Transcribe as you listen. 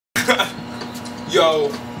Yo,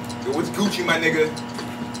 what's Gucci, my nigga?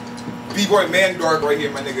 B-boy man dark right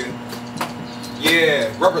here, my nigga.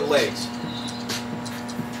 Yeah, rubber legs.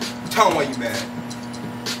 Tell him why you mad.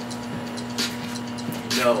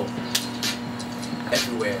 No.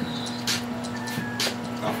 Everywhere.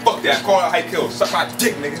 Nah, fuck that. Call out high kills. Suck my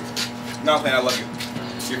dick, nigga. Nah, I'm playing. I love you.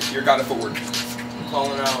 You're god of footwork.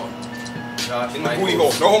 Calling out Josh in the booty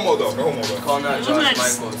hole. No homo though. No homo though. Calling out Josh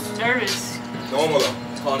Michaels. Nervous. No homo though.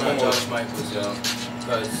 Calling out Josh Michaels, yo.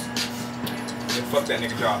 Cause fuck that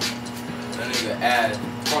nigga Josh. That nigga ass.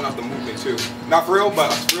 Calling out the movement too. Not for real, but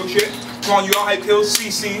that's real shit. Calling you out hype kills.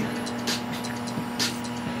 CC.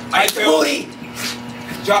 Hype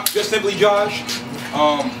kills. Josh, just simply Josh.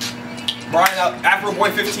 Brian out. Afro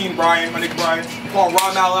Boy 15. Brian, my nigga Brian. Calling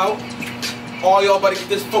Ron Mal out. All y'all about to get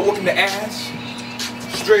this footwork in the ass.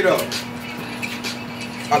 Straight up.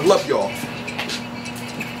 I love y'all.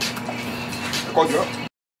 I called you up.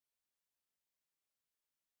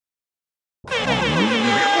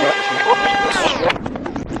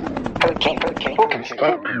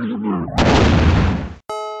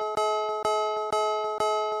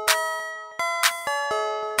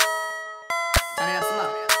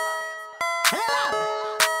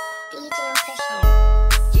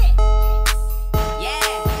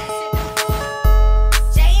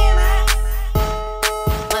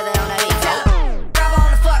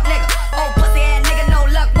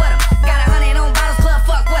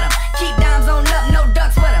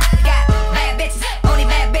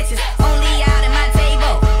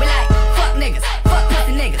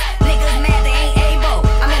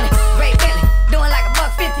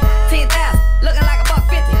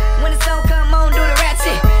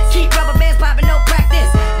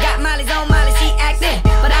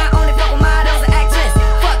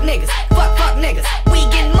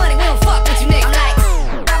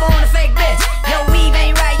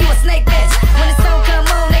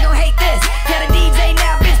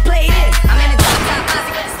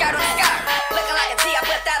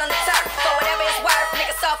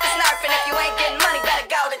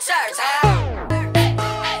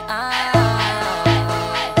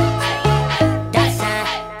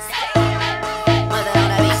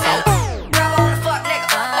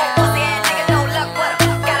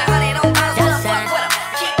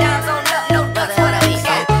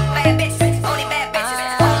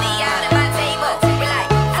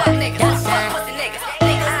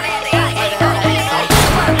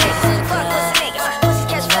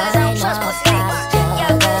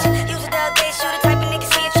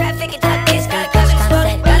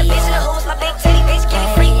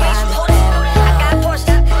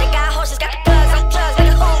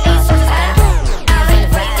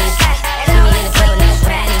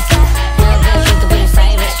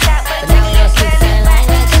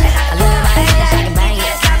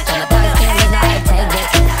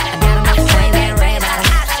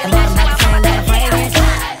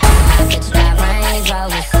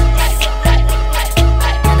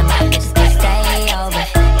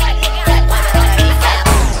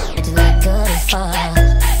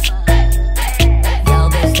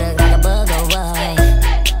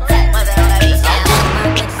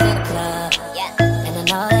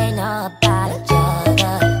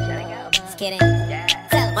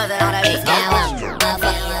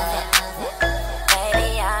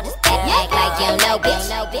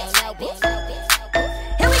 Bitch.